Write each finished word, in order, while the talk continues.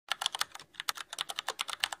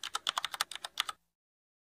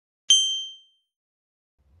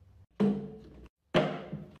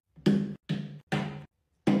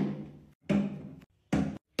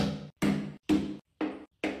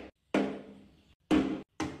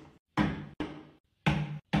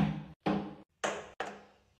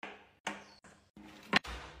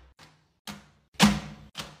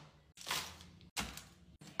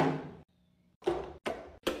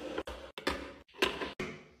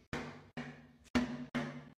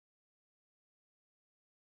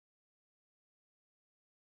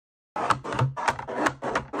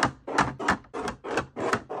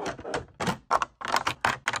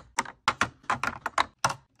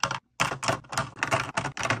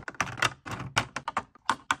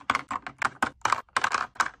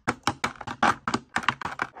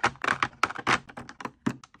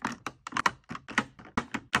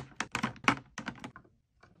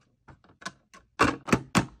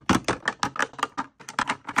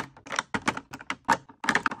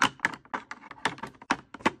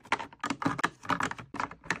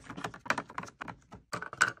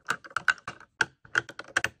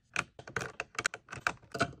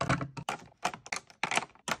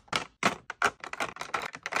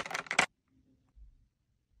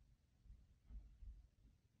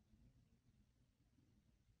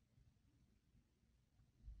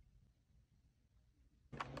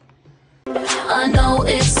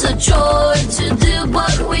chore to do,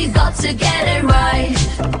 but we got to get it right.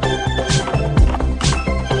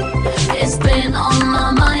 It's been on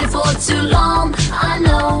my mind for too long. I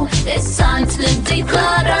know it's time to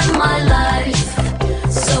declutter my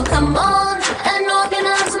life. So come on and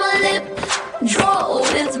organize my lip drawer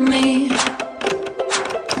with me.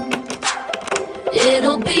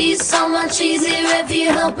 It'll be so much easier if you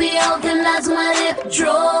help me organize my lip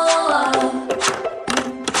drawer.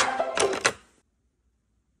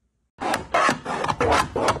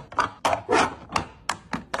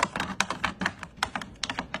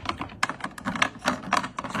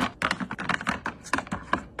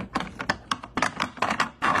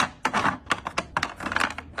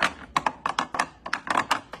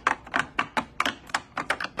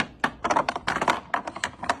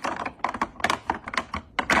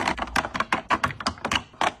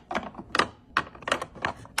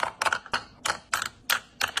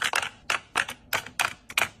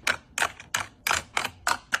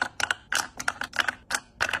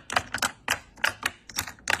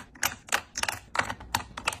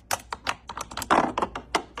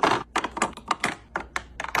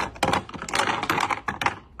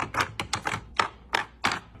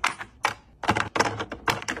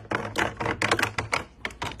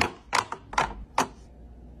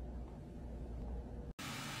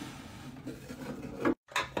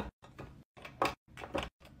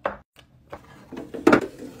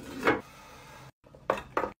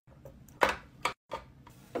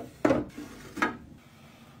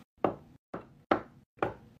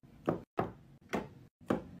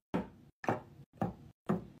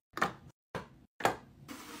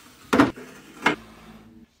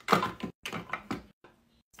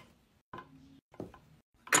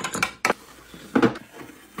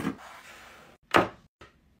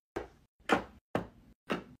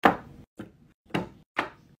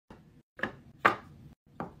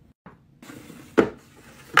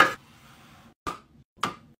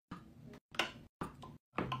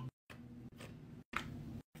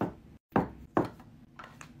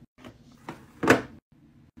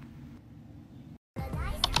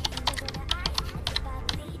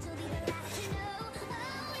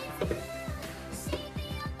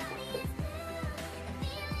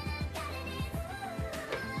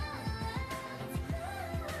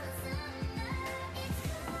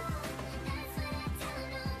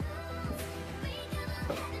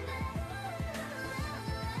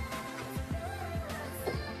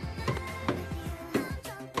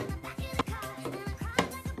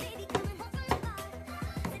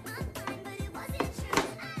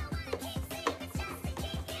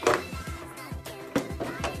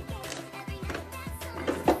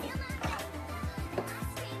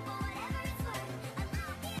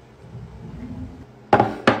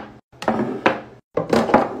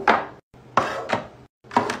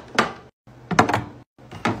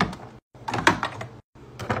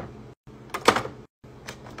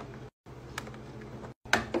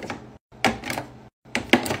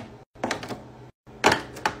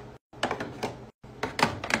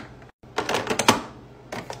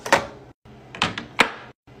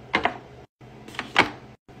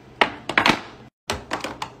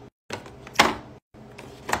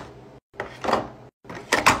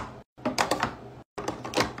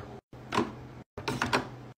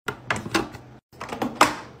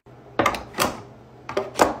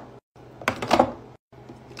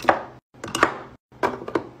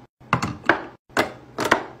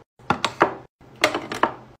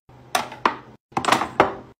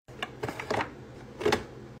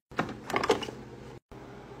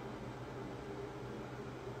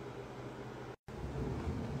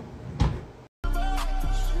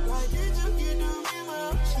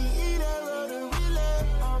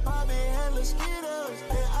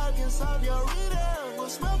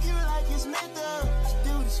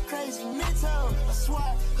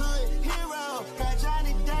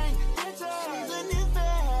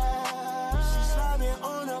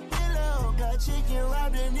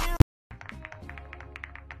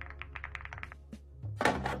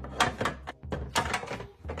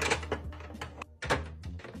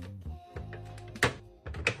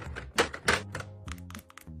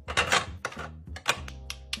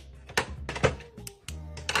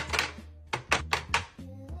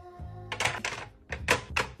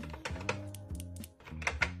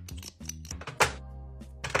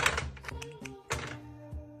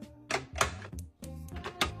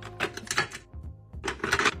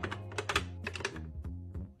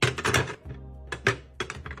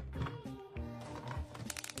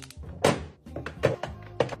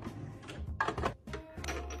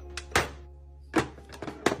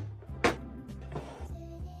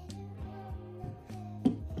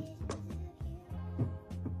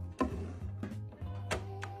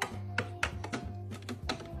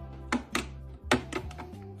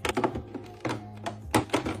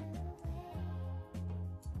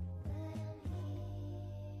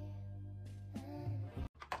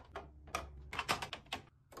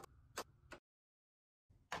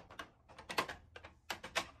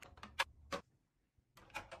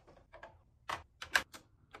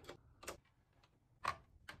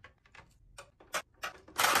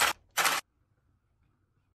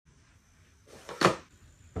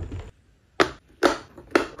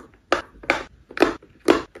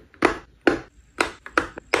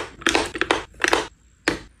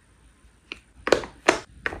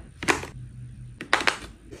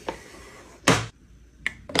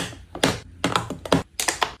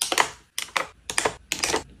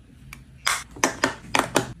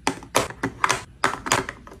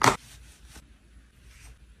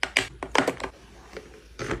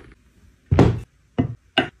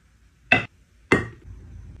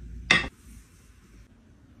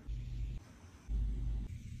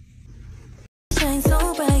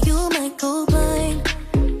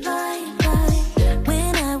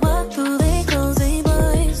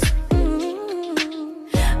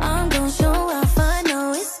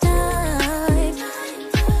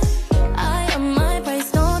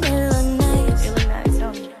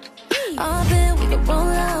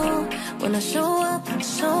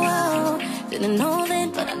 didn't know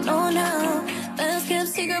then, but I know now. Best kept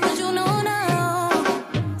secret, but you know now.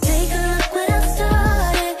 Take a look when I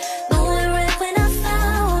started, know it right when I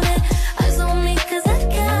found it. Eyes on me 'cause I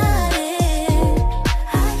got it.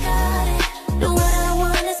 I got it. Do what I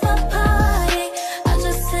want, it's my party. I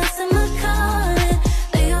just answer my calling.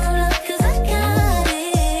 Lay all up 'cause I got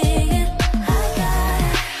it. I got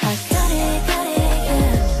it. I got it,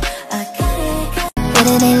 yeah. I got it.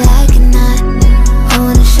 Whether they like it or not, I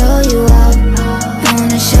wanna show you out. I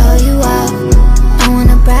wanna show you out. I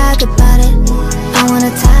wanna brag about it. I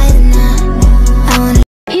wanna tie the knot. I wanna.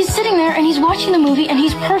 He's sitting there and he's watching the movie and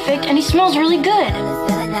he's perfect and he smells really good.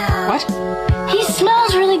 What? He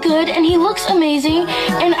smells really good and he looks amazing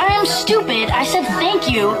and I am stupid. I said thank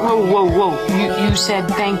you. Whoa, whoa, whoa. You said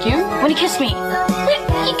thank you? When he kissed me. Wait,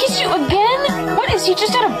 he kissed you again? What, is he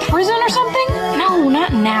just out of prison or something? No,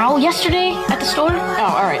 not now. Yesterday at the store.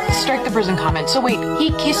 Oh, alright. Strike the prison comment. So wait,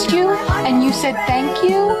 he kissed you and you said thank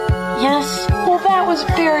you? Yes. Well, that was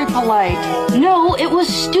very polite. No, it was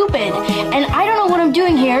stupid. And I don't know what I'm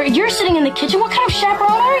doing here. You're sitting in the kitchen. What kind of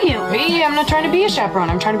chaperone are you? Me? I'm not trying to be a chaperone.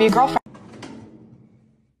 I'm trying to be a girlfriend.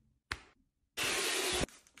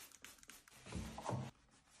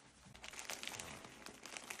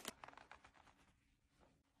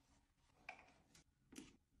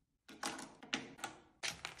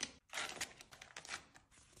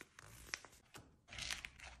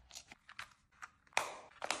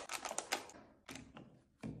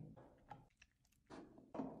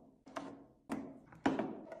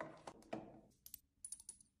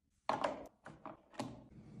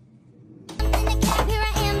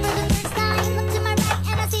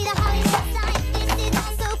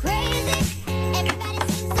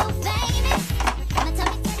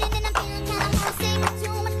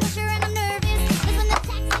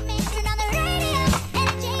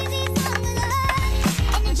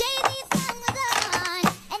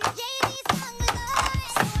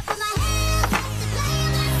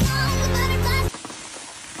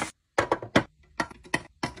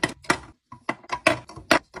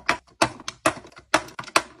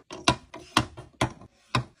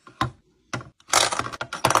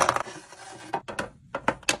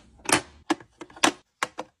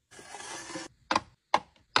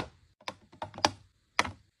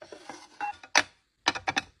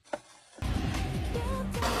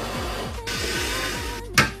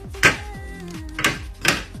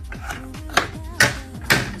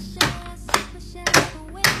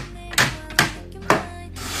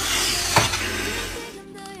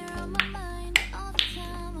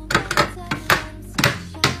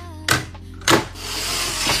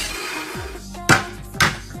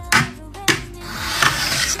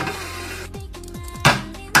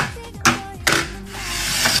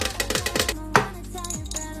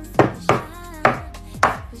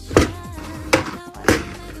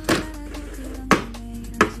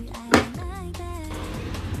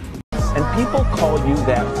 And people call you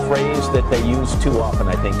that phrase that they use too often,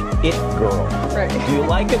 I think, it girl. Right. Do you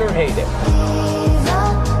like it or hate it?